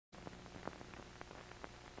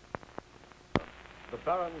The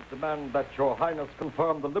barons demand that your highness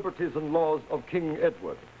confirm the liberties and laws of King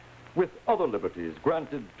Edward, with other liberties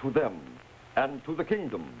granted to them and to the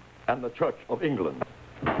kingdom and the Church of England.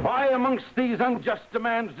 Why amongst these unjust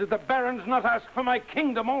demands did the barons not ask for my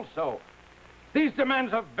kingdom also? These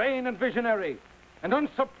demands are vain and visionary, and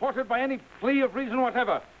unsupported by any plea of reason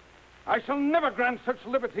whatever. I shall never grant such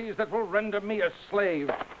liberties that will render me a slave.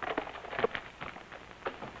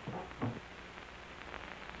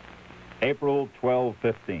 April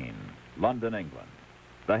 1215, London, England.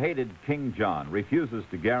 The hated King John refuses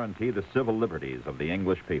to guarantee the civil liberties of the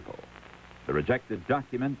English people. The rejected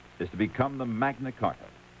document is to become the Magna Carta,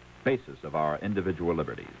 basis of our individual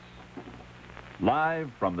liberties.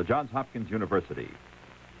 Live from the Johns Hopkins University,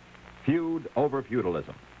 Feud over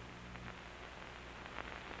Feudalism.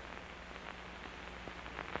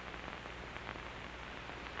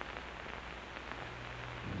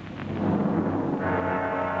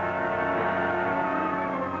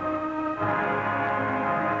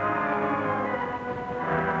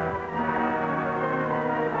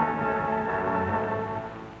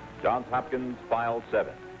 Johns Hopkins File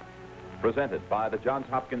 7, presented by the Johns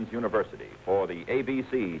Hopkins University for the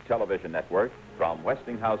ABC television network from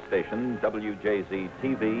Westinghouse Station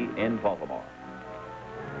WJZ-TV in Baltimore.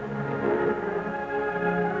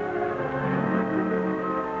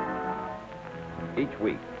 Each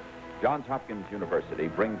week, Johns Hopkins University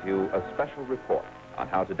brings you a special report on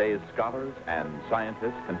how today's scholars and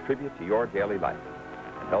scientists contribute to your daily life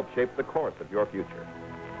and help shape the course of your future,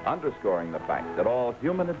 underscoring the fact that all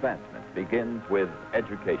human advancement begins with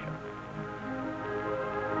education.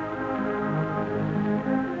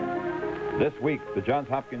 This week, the Johns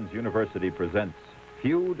Hopkins University presents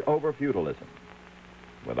Feud over Feudalism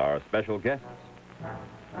with our special guests,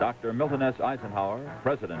 Dr. Milton S. Eisenhower,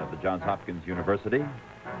 president of the Johns Hopkins University,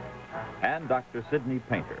 and Dr. Sidney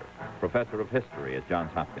Painter, professor of history at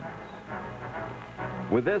Johns Hopkins.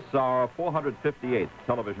 With this, our 458th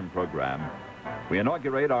television program, we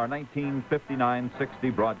inaugurate our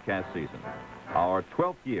 1959-60 broadcast season, our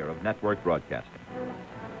 12th year of network broadcasting.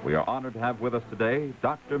 We are honored to have with us today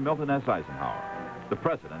Dr. Milton S. Eisenhower, the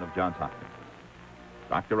president of Johns Hopkins.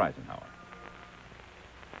 Dr. Eisenhower.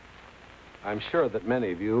 I'm sure that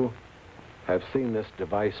many of you have seen this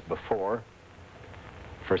device before.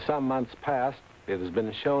 For some months past, it has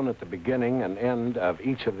been shown at the beginning and end of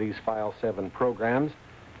each of these File 7 programs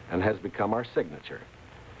and has become our signature.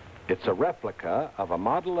 It's a replica of a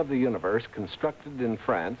model of the universe constructed in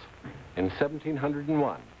France in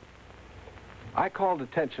 1701. I called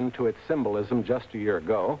attention to its symbolism just a year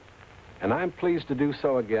ago, and I'm pleased to do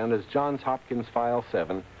so again as Johns Hopkins File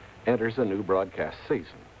 7 enters a new broadcast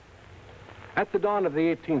season. At the dawn of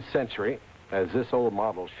the 18th century, as this old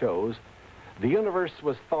model shows, the universe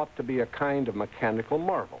was thought to be a kind of mechanical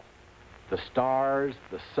marvel. The stars,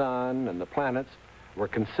 the sun, and the planets were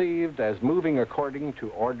conceived as moving according to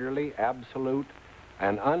orderly, absolute,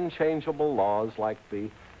 and unchangeable laws like the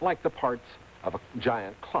parts of a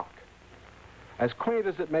giant clock. As quaint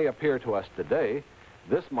as it may appear to us today,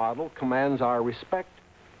 this model commands our respect,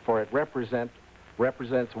 for it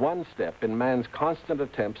represents one step in man's constant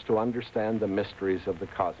attempts to understand the mysteries of the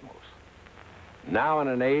cosmos. Now in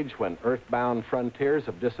an age when earthbound frontiers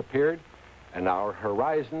have disappeared and our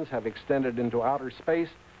horizons have extended into outer space,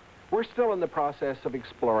 we're still in the process of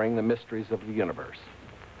exploring the mysteries of the universe.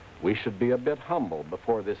 We should be a bit humble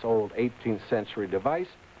before this old 18th century device,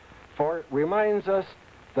 for it reminds us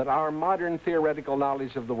that our modern theoretical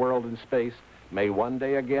knowledge of the world and space may one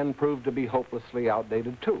day again prove to be hopelessly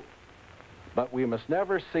outdated too. But we must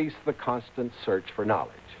never cease the constant search for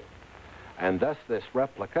knowledge. And thus this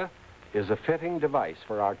replica is a fitting device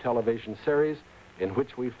for our television series in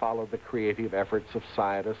which we follow the creative efforts of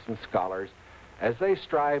scientists and scholars as they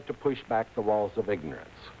strive to push back the walls of ignorance.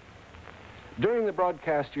 During the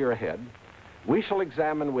broadcast year ahead, we shall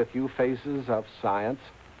examine with you phases of science,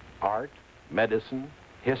 art, medicine,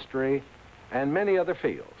 history, and many other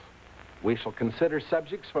fields. We shall consider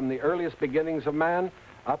subjects from the earliest beginnings of man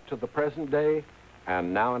up to the present day,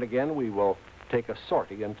 and now and again we will take a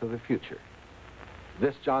sortie into the future.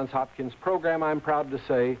 This Johns Hopkins program, I'm proud to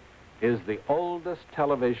say, is the oldest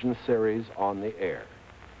television series on the air.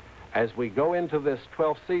 As we go into this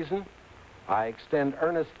 12th season, I extend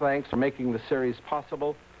earnest thanks for making the series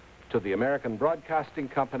possible to the American Broadcasting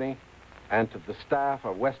Company and to the staff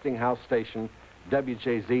of Westinghouse Station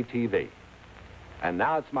WJZ-TV. And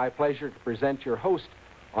now it's my pleasure to present your host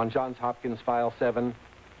on Johns Hopkins File 7,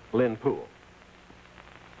 Lynn Poole.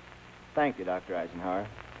 Thank you, Dr. Eisenhower.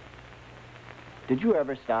 Did you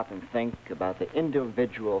ever stop and think about the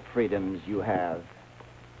individual freedoms you have?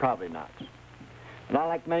 Probably not. And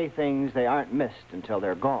unlike many things, they aren't missed until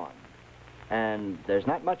they're gone. And there's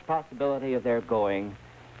not much possibility of their going,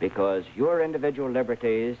 because your individual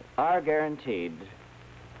liberties are guaranteed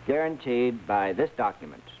by this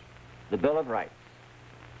document, the Bill of Rights.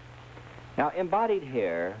 Now, embodied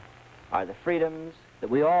here are the freedoms that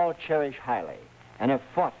we all cherish highly and have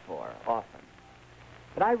fought for often.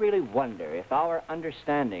 But I really wonder if our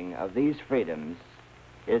understanding of these freedoms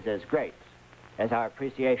is as great as our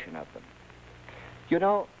appreciation of them. You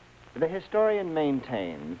know, the historian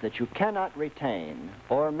maintains that you cannot retain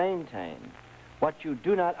or maintain what you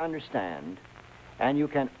do not understand, and you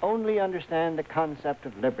can only understand the concept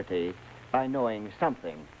of liberty by knowing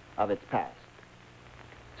something of its past.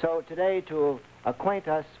 So today, to acquaint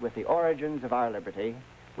us with the origins of our liberty,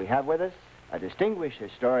 we have with us a distinguished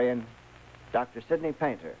historian, Dr. Sidney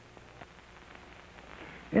Painter.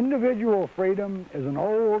 Individual freedom is an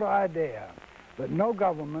old idea that no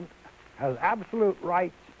government has absolute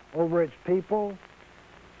rights over its people,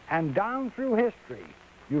 and down through history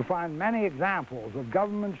you find many examples of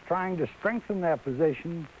governments trying to strengthen their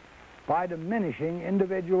position by diminishing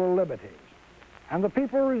individual liberties, and the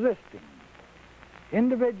people resisting.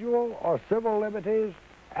 Individual or civil liberties,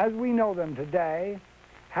 as we know them today,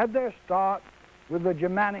 had their start with the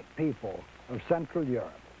Germanic people of Central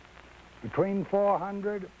Europe. Between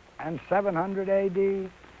 400 and 700 A.D.,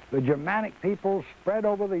 the Germanic peoples spread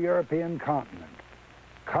over the European continent,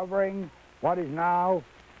 covering what is now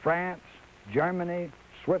France, Germany,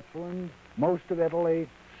 Switzerland, most of Italy,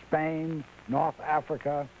 Spain, North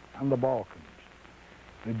Africa, and the Balkans.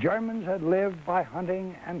 The Germans had lived by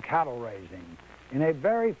hunting and cattle raising in a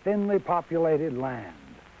very thinly populated land,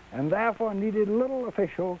 and therefore needed little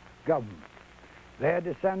official government. Their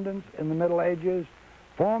descendants in the Middle Ages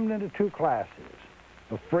formed into two classes,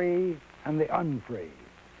 the free and the unfree.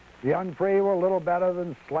 The unfree were little better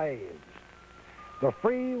than slaves. The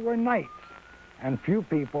free were knights, and few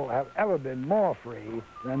people have ever been more free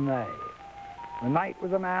than they. The knight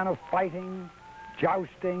was a man of fighting,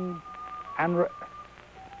 jousting, and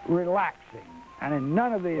relaxing, and in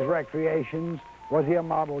none of these recreations was he a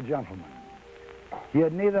model gentleman. He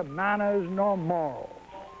had neither manners nor morals.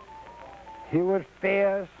 He was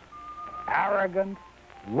fierce, arrogant,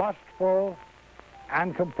 lustful,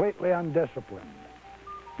 and completely undisciplined.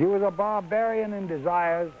 He was a barbarian in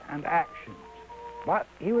desires and actions, but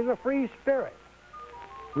he was a free spirit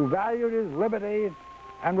who valued his liberty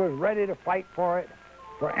and was ready to fight for it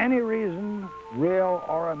for any reason, real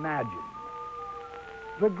or imagined.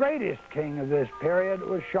 The greatest king of this period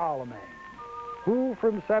was Charlemagne, who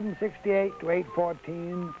from 768 to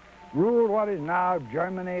 814 ruled what is now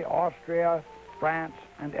Germany, Austria, France,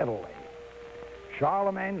 and Italy.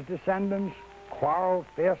 Charlemagne's descendants quarreled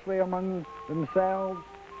fiercely among themselves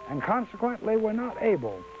and consequently were not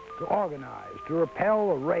able to organize to repel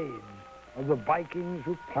the raids of the Vikings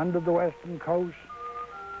who plundered the western coast,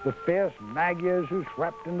 the fierce Magyars who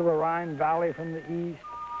swept into the Rhine Valley from the east,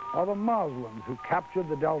 or the Muslims who captured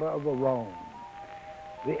the delta of the Rhone.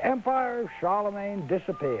 The empire of Charlemagne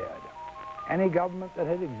disappeared. Any government that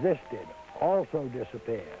had existed also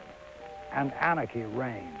disappeared, and anarchy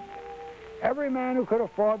reigned. Every man who could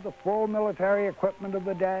afford the full military equipment of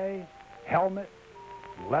the day, helmet,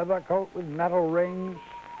 leather coat with metal rings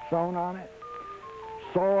sewn on it,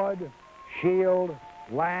 sword, shield,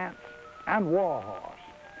 lance, and war horse,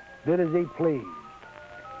 did as he pleased.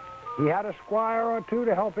 He had a squire or two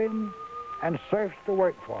to help him and serfs to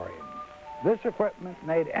work for him. This equipment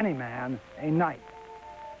made any man a knight,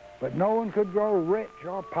 but no one could grow rich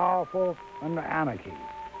or powerful under anarchy.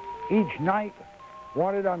 Each knight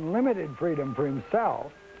wanted unlimited freedom for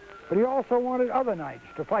himself, but he also wanted other knights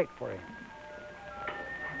to fight for him.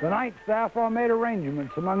 The knights therefore made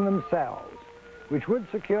arrangements among themselves which would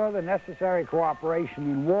secure the necessary cooperation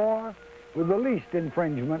in war with the least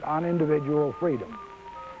infringement on individual freedom.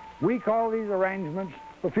 We call these arrangements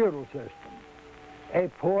the feudal system. A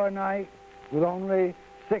poor knight with only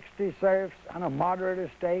 60 serfs and a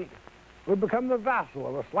moderate estate would become the vassal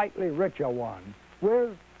of a slightly richer one with,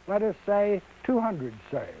 let us say, 200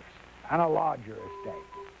 serfs and a larger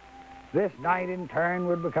estate. This knight in turn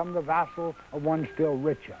would become the vassal of one still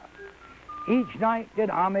richer. Each knight did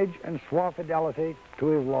homage and swore fidelity to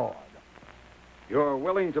his lord. You're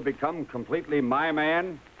willing to become completely my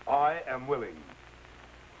man? I am willing.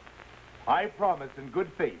 I promise in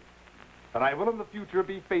good faith that I will in the future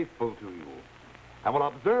be faithful to you. I will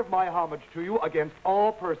observe my homage to you against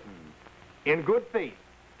all persons, in good faith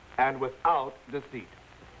and without deceit.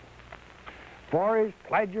 For his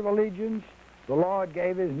pledge of allegiance, the Lord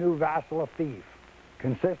gave his new vassal a fief,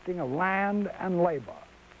 consisting of land and labor.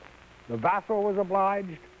 The vassal was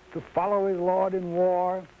obliged to follow his lord in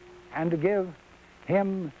war and to give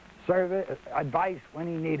him advice when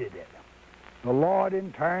he needed it. The lord,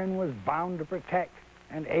 in turn, was bound to protect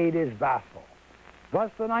and aid his vassal.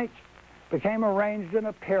 Thus the knights became arranged in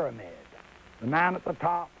a pyramid. The man at the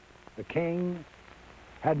top, the king,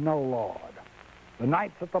 had no lord. The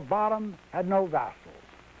knights at the bottom had no vassals.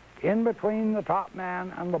 In between the top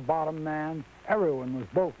man and the bottom man, everyone was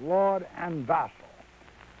both lord and vassal.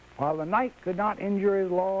 While the knight could not injure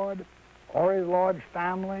his lord or his lord's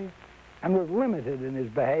family and was limited in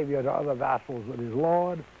his behavior to other vassals of his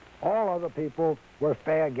lord, all other people were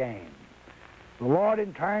fair game. The lord,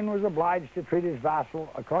 in turn, was obliged to treat his vassal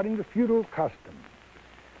according to feudal custom.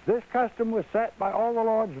 This custom was set by all the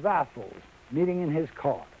lord's vassals meeting in his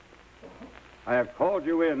court. I have called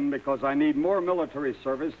you in because I need more military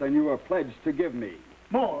service than you are pledged to give me.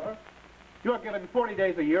 More? You're given 40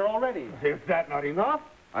 days a year already. Is that not enough?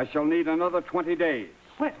 I shall need another 20 days.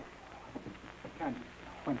 20? Can't be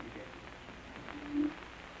 20 days.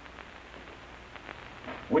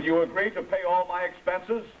 Would you agree to pay all my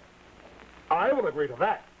expenses? I will agree to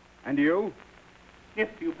that. And you? If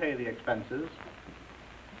you pay the expenses.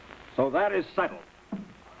 So that is settled.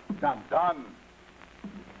 Done. Done.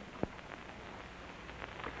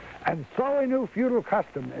 And so a new feudal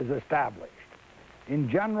custom is established. In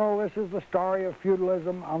general, this is the story of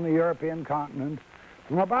feudalism on the European continent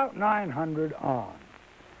from about 900 on.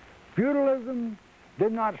 Feudalism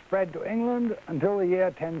did not spread to England until the year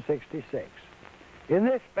 1066. In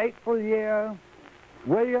this fateful year,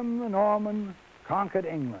 William the Norman conquered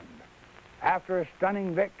England after a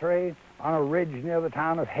stunning victory on a ridge near the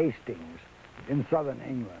town of Hastings in southern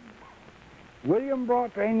England. William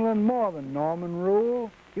brought to England more than Norman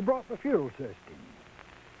rule. He brought the feudal system.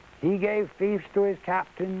 He gave fiefs to his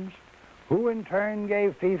captains, who in turn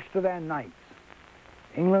gave fiefs to their knights.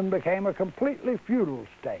 England became a completely feudal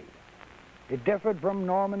state. It differed from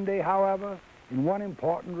Normandy, however, in one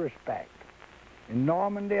important respect. In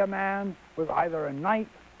Normandy, a man was either a knight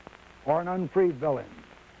or an unfree villain.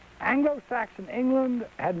 Anglo-Saxon England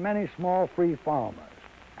had many small free farmers,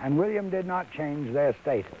 and William did not change their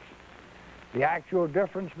status. The actual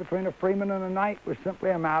difference between a freeman and a knight was simply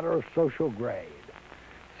a matter of social grade,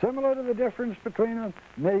 similar to the difference between a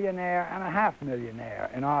millionaire and a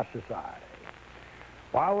half-millionaire in our society.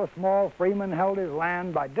 While the small freeman held his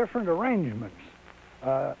land by different arrangements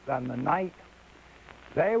than the knight,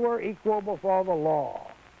 they were equal before the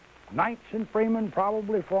law. Knights and freemen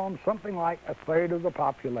probably formed something like a third of the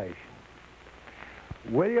population.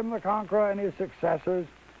 William the Conqueror and his successors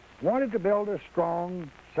wanted to build a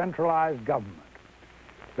strong, centralized government.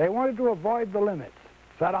 They wanted to avoid the limits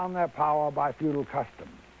set on their power by feudal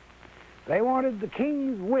customs. They wanted the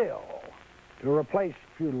king's will to replace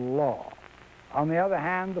feudal law. On the other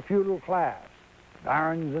hand, the feudal class,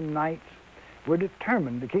 barons and knights, were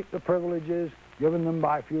determined to keep the privileges given them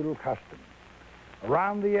by feudal custom.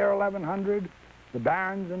 Around the year 1100, the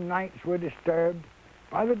barons and knights were disturbed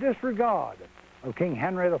by the disregard of King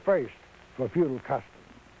Henry I for feudal custom.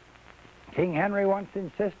 King Henry once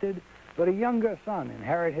insisted that a younger son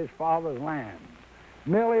inherit his father's lands,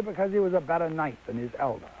 merely because he was a better knight than his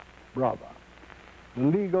elder brother, the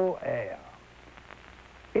legal heir.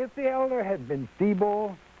 If the elder had been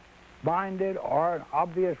feeble-minded or an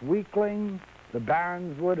obvious weakling, the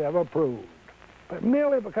barons would have approved. But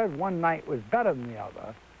merely because one knight was better than the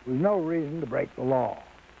other was no reason to break the law.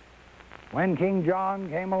 When King John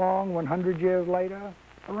came along 100 years later,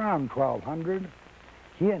 around 1200,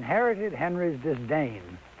 he inherited Henry's disdain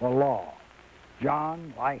for law.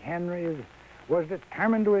 John, like Henry, was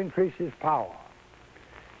determined to increase his power.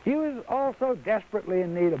 He was also desperately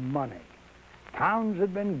in need of money. Towns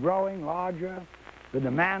had been growing larger, the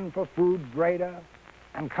demand for food greater,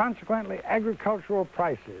 and consequently agricultural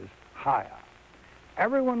prices higher.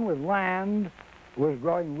 Everyone with land was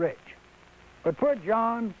growing rich. But poor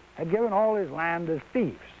John had given all his land as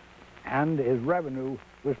fiefs, and his revenue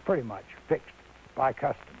was pretty much fixed by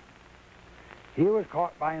custom. He was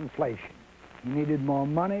caught by inflation. He needed more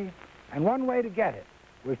money, and one way to get it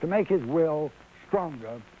was to make his will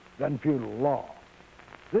stronger than feudal law.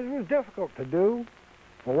 This was difficult to do.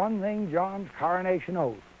 For one thing, John's coronation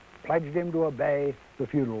oath pledged him to obey the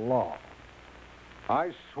feudal law.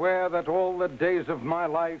 I swear that all the days of my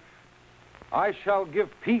life I shall give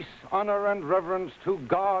peace, honor, and reverence to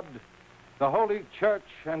God, the Holy Church,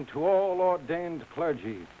 and to all ordained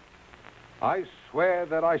clergy. I swear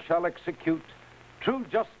that I shall execute true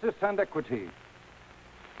justice and equity.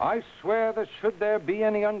 I swear that should there be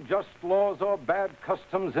any unjust laws or bad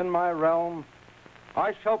customs in my realm,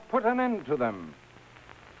 I shall put an end to them.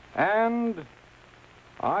 And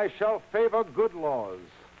I shall favor good laws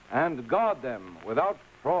and guard them without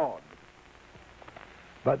fraud.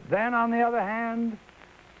 But then, on the other hand,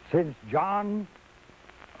 since John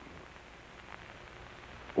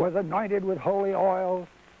was anointed with holy oil,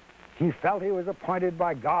 he felt he was appointed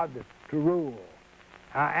by God to rule,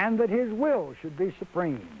 and that his will should be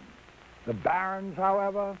supreme. The barons,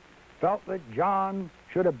 however, felt that John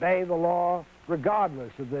should obey the law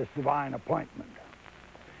regardless of this divine appointment.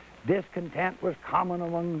 Discontent was common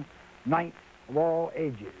among knights of all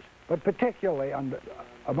ages, but particularly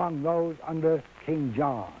among those under King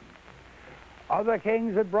John. Other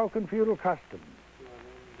kings had broken feudal customs.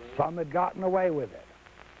 Some had gotten away with it.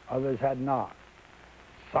 Others had not.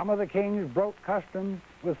 Some of the kings broke custom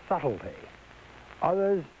with subtlety.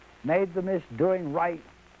 Others made the misdoing right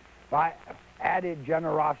by added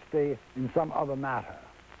generosity in some other matter.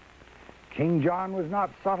 King John was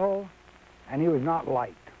not subtle, and he was not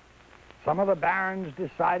light. Some of the barons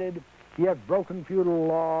decided he had broken feudal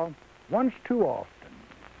law once too often.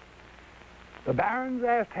 The barons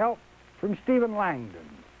asked help from Stephen Langdon,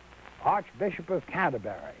 Archbishop of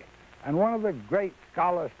Canterbury, and one of the great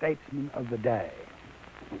scholar-statesmen of the day.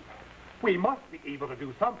 We must be able to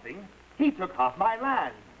do something. He took half my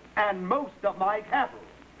land and most of my cattle.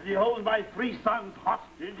 He holds my 3 sons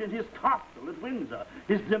hostage in his castle at Windsor.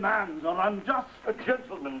 His demands are unjust.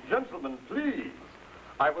 Gentlemen, please.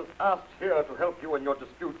 I was asked here to help you in your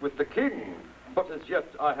dispute with the king, but as yet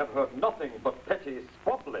I have heard nothing but petty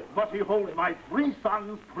squabbling. But he holds my 3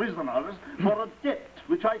 sons prisoners for a debt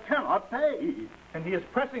which I cannot pay. And he is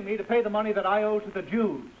pressing me to pay the money that I owe to the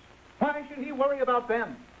Jews. Why should he worry about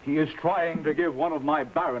them? He is trying to give one of my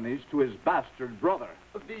baronies to his bastard brother.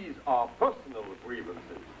 These are personal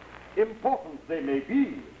grievances. Important they may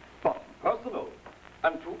be, but personal.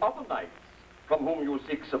 And to other knights from whom you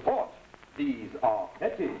seek support, these are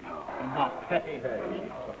petty. Not petty.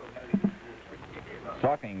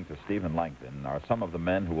 Talking to Stephen Langdon are some of the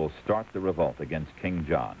men who will start the revolt against King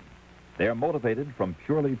John. They are motivated from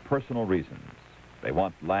purely personal reasons. They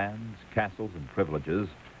want lands, castles, and privileges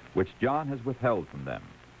which John has withheld from them.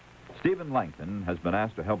 Stephen Langdon has been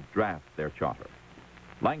asked to help draft their charter.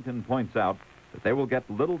 Langdon points out that they will get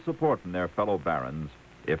little support from their fellow barons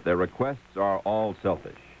if their requests are all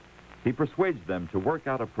selfish. He persuades them to work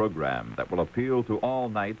out a program that will appeal to all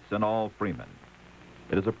knights and all freemen.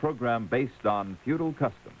 It is a program based on feudal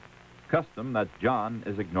custom that John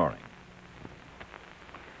is ignoring.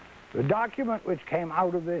 The document which came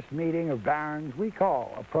out of this meeting of barons we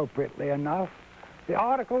call, appropriately enough, the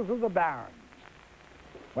Articles of the Barons.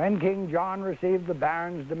 When King John received the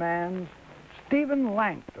barons' demands, Stephen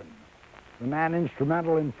Langdon, the man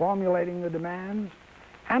instrumental in formulating the demands,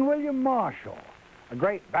 and William Marshall, a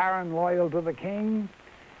great baron loyal to the king,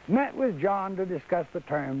 met with John to discuss the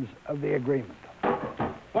terms of the agreement.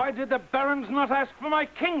 Why did the barons not ask for my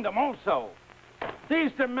kingdom also?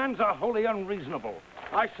 These demands are wholly unreasonable.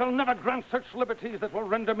 I shall never grant such liberties that will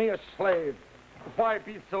render me a slave. Why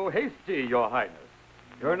be so hasty, your highness?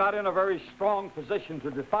 You're not in a very strong position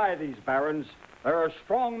to defy these barons. There are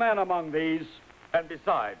strong men among these. And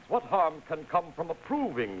besides, what harm can come from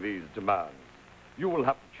approving these demands? You will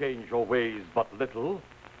have to change your ways but little.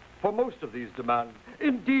 For most of these demands,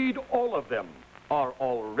 indeed all of them, are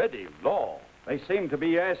already law. They seem to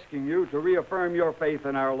be asking you to reaffirm your faith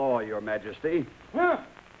in our law, Your Majesty. Huh?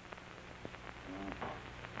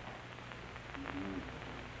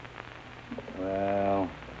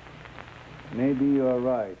 Well, maybe you're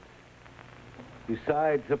right.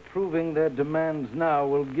 Besides, approving their demands now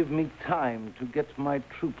will give me time to get my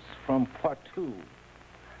troops from Poitou.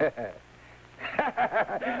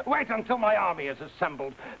 Wait until my army is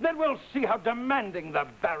assembled. Then we'll see how demanding the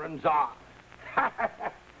barons are.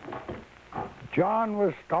 John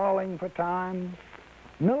was stalling for time.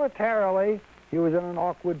 Militarily, he was in an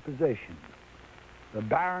awkward position. The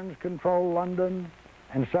barons controlled London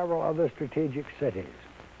and several other strategic cities.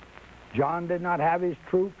 John did not have his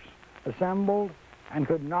troops assembled and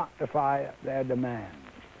could not defy their demands.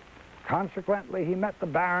 Consequently, he met the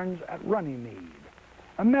barons at Runneymeade,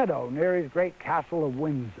 a meadow near his great castle of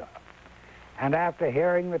Windsor, and after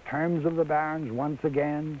hearing the terms of the barons once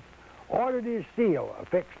again, ordered his seal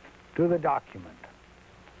affixed to the document.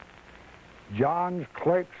 John's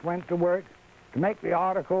clerks went to work to make the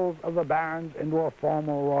Articles of the Barons into a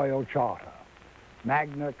formal royal charter,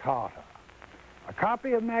 Magna Carta. A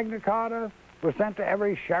copy of Magna Carta was sent to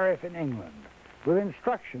every sheriff in England with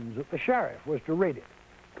instructions that the sheriff was to read it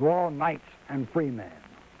to all knights and freemen.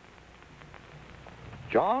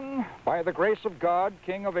 John, by the grace of God,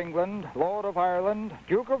 King of England, Lord of Ireland,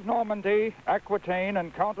 Duke of Normandy, Aquitaine,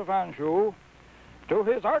 and Count of Anjou, to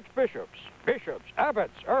his archbishops, bishops,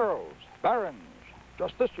 abbots, earls, barons,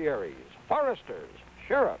 justiciaries, foresters,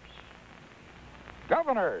 sheriffs,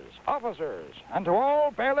 governors, officers, and to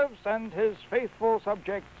all bailiffs and his faithful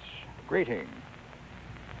subjects, greeting.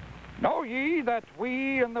 Know ye that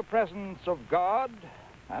we in the presence of God,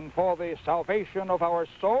 and for the salvation of our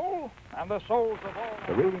soul, and the souls of all...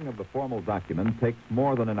 The reading of the formal document takes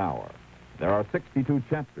more than an hour. There are 62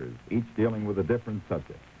 chapters, each dealing with a different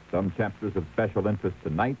subject. Some chapters of special interest to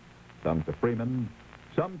knights, some to freemen,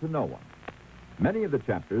 some to no one. Many of the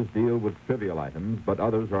chapters deal with trivial items, but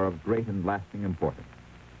others are of great and lasting importance.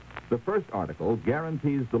 The first article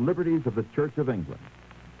guarantees the liberties of the Church of England.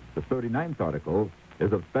 The 39th article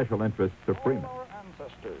is of special interest to freemen. All our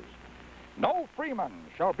ancestors. No freeman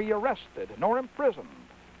shall be arrested, nor imprisoned,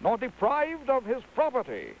 nor deprived of his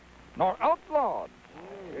property, nor outlawed,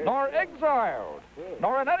 nor exiled,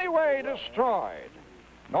 nor in any way destroyed.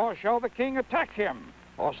 Nor shall the king attack him,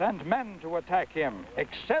 or send men to attack him,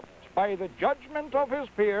 except by the judgment of his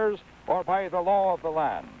peers, or by the law of the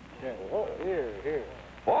land. Here.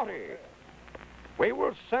 40. We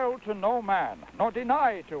will sell to no man, nor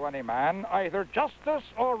deny to any man either justice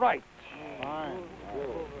or right.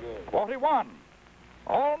 41.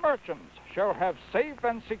 All merchants shall have safe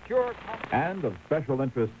and secure... And of special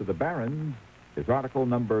interest to the barons is article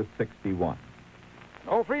number 61.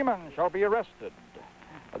 No freeman shall be arrested.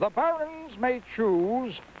 The barons may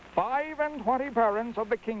choose 25 barons of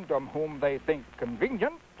the kingdom whom they think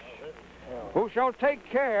convenient, who shall take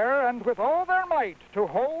care and with all their might to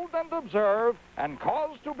hold and observe and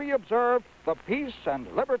cause to be observed the peace and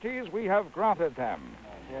liberties we have granted them.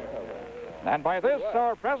 And by this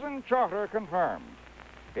our present charter confirmed.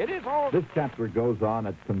 It is all... This chapter goes on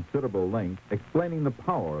at considerable length, explaining the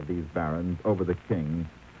power of these barons over the king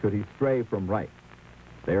should he stray from right.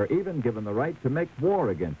 They are even given the right to make war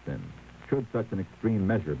against him, should such an extreme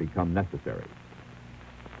measure become necessary.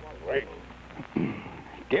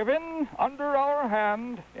 Given under our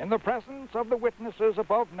hand, in the presence of the witnesses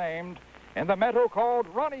above named, in the meadow called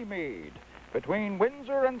Runneymeade, between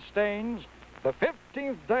Windsor and Staines, the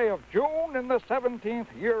 15th day of June in the 17th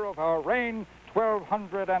year of our reign,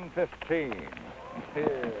 1215.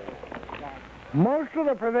 Most of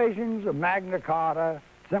the provisions of Magna Carta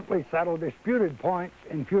simply settle disputed points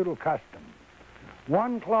in feudal custom.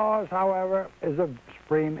 One clause, however, is of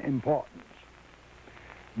supreme importance.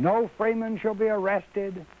 No freeman shall be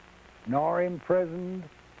arrested, nor imprisoned,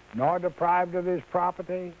 nor deprived of his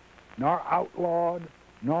property, nor outlawed,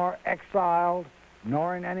 nor exiled,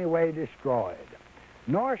 nor in any way destroyed.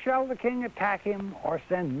 Nor shall the king attack him or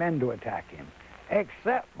send men to attack him,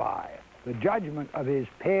 except by the judgment of his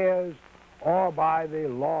peers or by the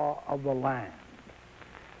law of the land.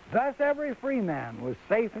 Thus every freeman was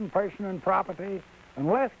safe in person and property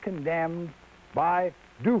unless condemned by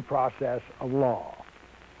due process of law.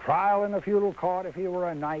 Trial in a feudal court if he were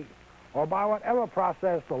a knight, or by whatever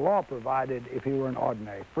process the law provided if he were an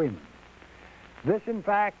ordinary freeman. This, in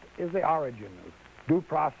fact, is the origin of due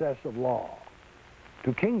process of law.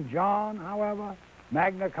 To King John, however,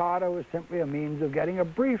 Magna Carta was simply a means of getting a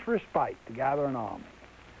brief respite to gather an army.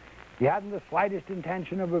 He hadn't the slightest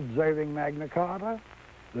intention of observing Magna Carta.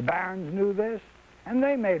 The barons knew this, and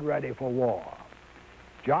they made ready for war.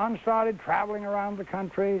 John started traveling around the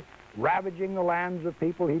country, ravaging the lands of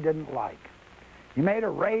people he didn't like. He made a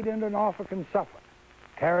raid into Norfolk and Suffolk,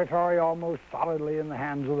 territory almost solidly in the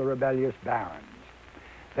hands of the rebellious barons.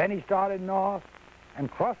 Then he started north, and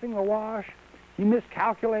crossing the Wash, he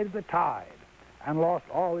miscalculated the tide and lost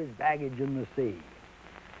all his baggage in the sea.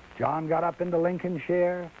 John got up into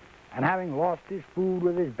Lincolnshire, and having lost his food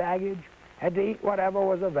with his baggage, had to eat whatever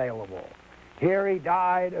was available. Here he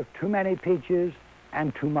died of too many peaches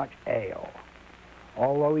and too much ale.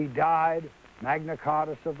 Although he died, Magna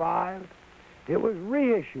Carta survived. It was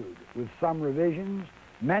reissued with some revisions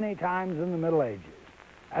many times in the Middle Ages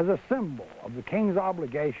as a symbol of the king's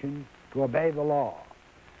obligation to obey the law.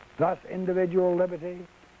 Thus, individual liberty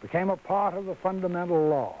became a part of the fundamental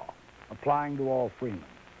law, applying to all freemen.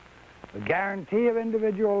 The guarantee of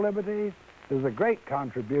individual liberty is a great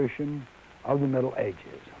contribution of the Middle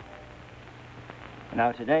Ages.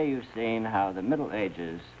 Now, today you've seen how the Middle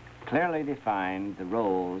Ages clearly defined the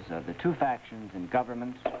roles of the two factions in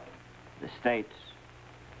government, the states,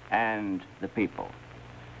 and the people.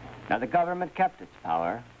 Now, the government kept its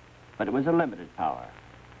power, but it was a limited power,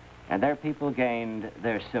 and their people gained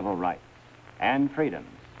their civil rights and freedoms,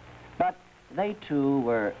 but they too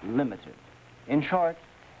were limited. In short,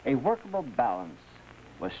 a workable balance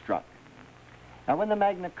was struck. Now, when the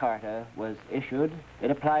Magna Carta was issued, it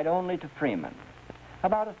applied only to freemen,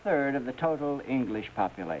 about a third of the total English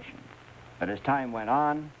population. But as time went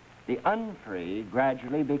on, the unfree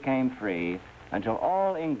gradually became free, until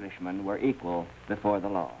all Englishmen were equal before the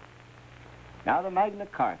law. Now the Magna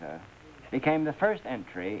Carta became the first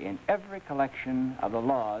entry in every collection of the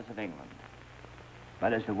laws of England.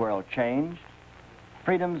 But as the world changed,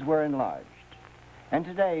 freedoms were enlarged. And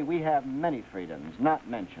today we have many freedoms not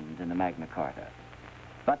mentioned in the Magna Carta.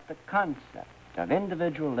 But the concept of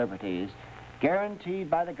individual liberties guaranteed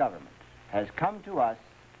by the government has come to us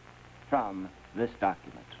from this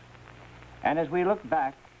document. And as we look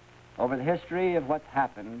back over the history of what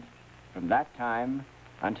happened from that time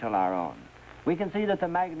until our own, we can see that the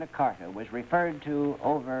Magna Carta was referred to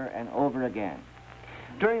over and over again.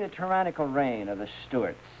 During the tyrannical reign of the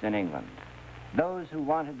Stuarts in England, those who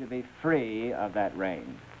wanted to be free of that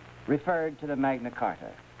reign referred to the Magna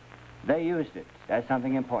Carta. They used it as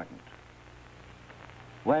something important.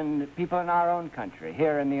 When people in our own country,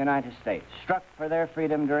 here in the United States, struck for their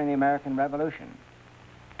freedom during the American Revolution,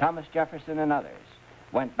 Thomas Jefferson and others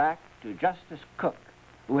went back to Justice Cook,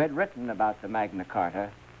 who had written about the Magna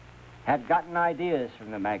Carta, had gotten ideas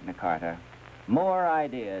from the Magna Carta, more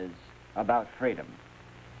ideas about freedom.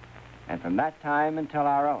 And from that time until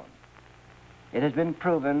our own, it has been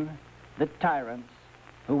proven that tyrants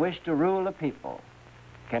who wish to rule a people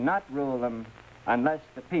cannot rule them unless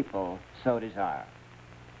the people so desire.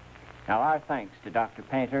 Now, our thanks to Dr.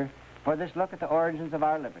 Painter for this look at the origins of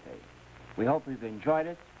our liberty. We hope you've enjoyed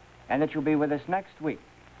it and that you'll be with us next week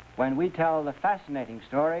when we tell the fascinating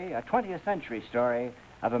story, a 20th century story,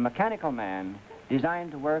 of a mechanical man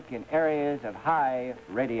designed to work in areas of high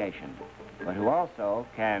radiation, but who also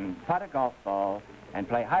can putt a golf ball and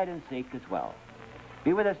play hide and seek as well.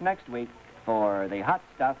 Be with us next week for The Hot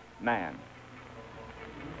Stuff Man.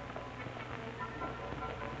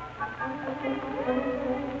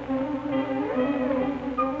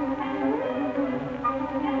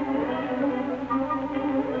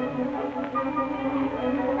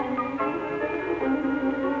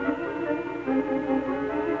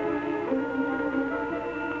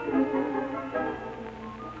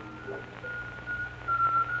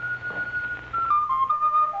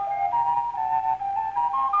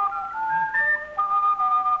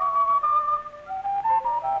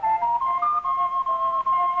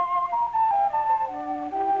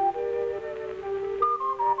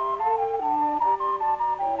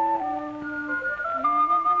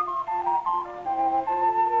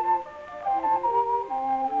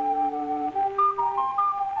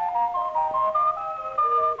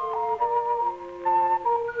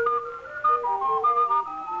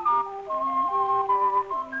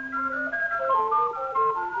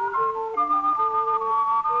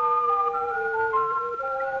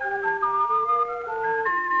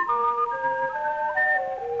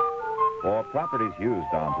 For properties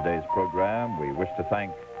used on today's program, we wish to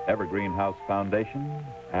thank Evergreen House Foundation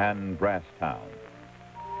and Brasstown.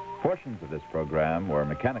 Portions of this program were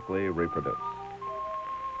mechanically reproduced.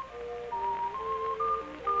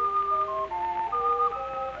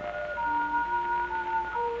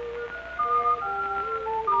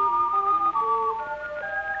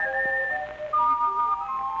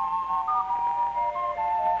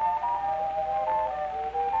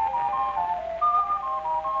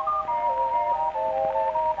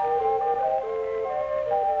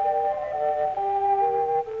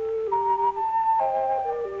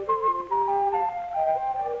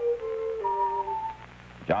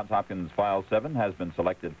 Johns Hopkins File 7 has been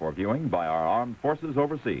selected for viewing by our armed forces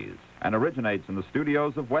overseas and originates in the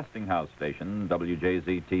studios of Westinghouse station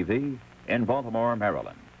WJZ-TV in Baltimore,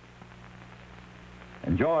 Maryland.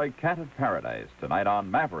 Enjoy Cat of Paradise tonight on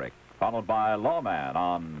Maverick, followed by Lawman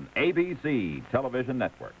on ABC Television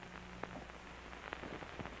Network.